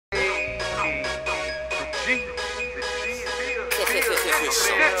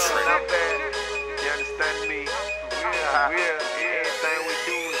Not bad. You understand me? Everything we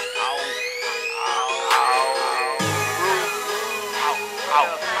do is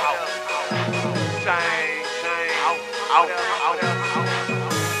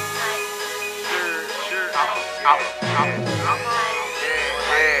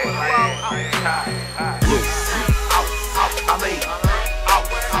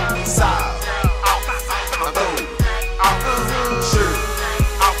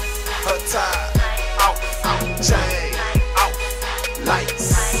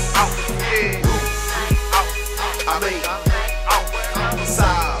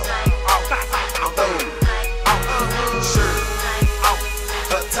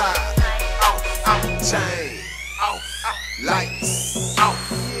lights off.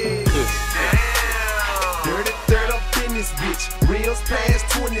 Dirty third up in this bitch. Reels past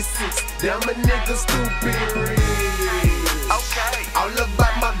 26. Damn a nigga stupid rich. okay. All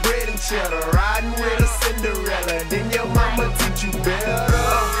about my bread and cheddar. Riding with a Cinderella. Then your mama teach you better.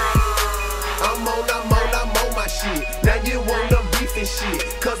 I'm on my shit. Now you wanna beef and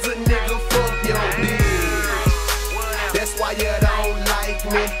shit. Cause a nigga fuck your bitch. That's why you don't like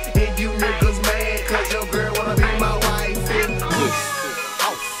me. And you niggas mad cause your girl wanna be my wife.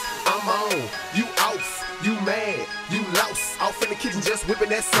 I'm on, you off, you mad, you lost. Off in the kitchen just whipping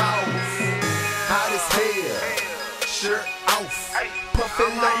that sauce. Hot as hell, shirt off. Puffin'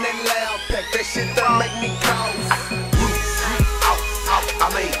 on that loud pack, that shit that make me cough. I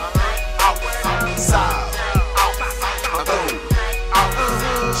mean, outside,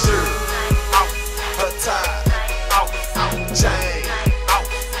 shirt, her tie, chain,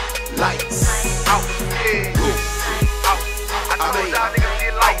 lights. I mean,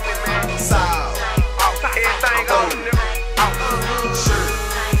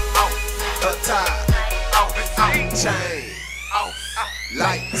 chain,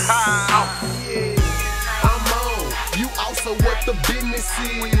 lights, I'm on, you also what the business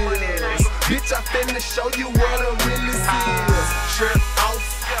is. Bitch, I finna show you what a realist is. Shirt off,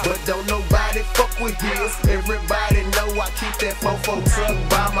 but don't nobody fuck with his. Everybody know I keep that fofo tucked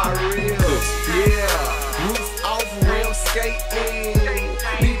by my ribs. Yeah, roof off, rim skating.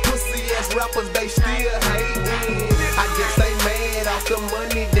 These pussy ass rappers, they still hating. I guess they mad off the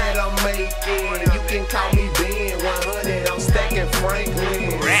money that I'm making. You can call me Ben 100, I'm stacking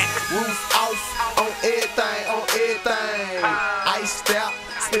Franklin. Roof off on everything, Iced out,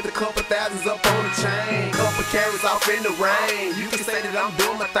 spent a couple thousands up on the chain. Couple carrots off in the rain. You can say that I'm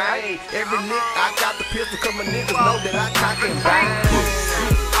doing my thing. Every lick I got the pistol, cause my niggas know that I cock and bang.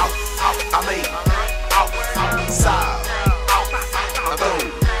 I mean, outside,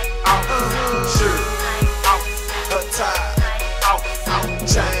 shirt, her tie,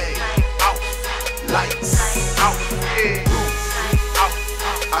 chain, lights,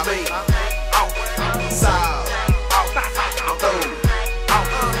 I mean, outside,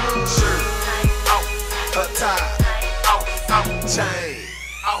 shirt, her tie, chain,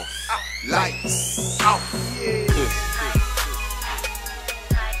 lights.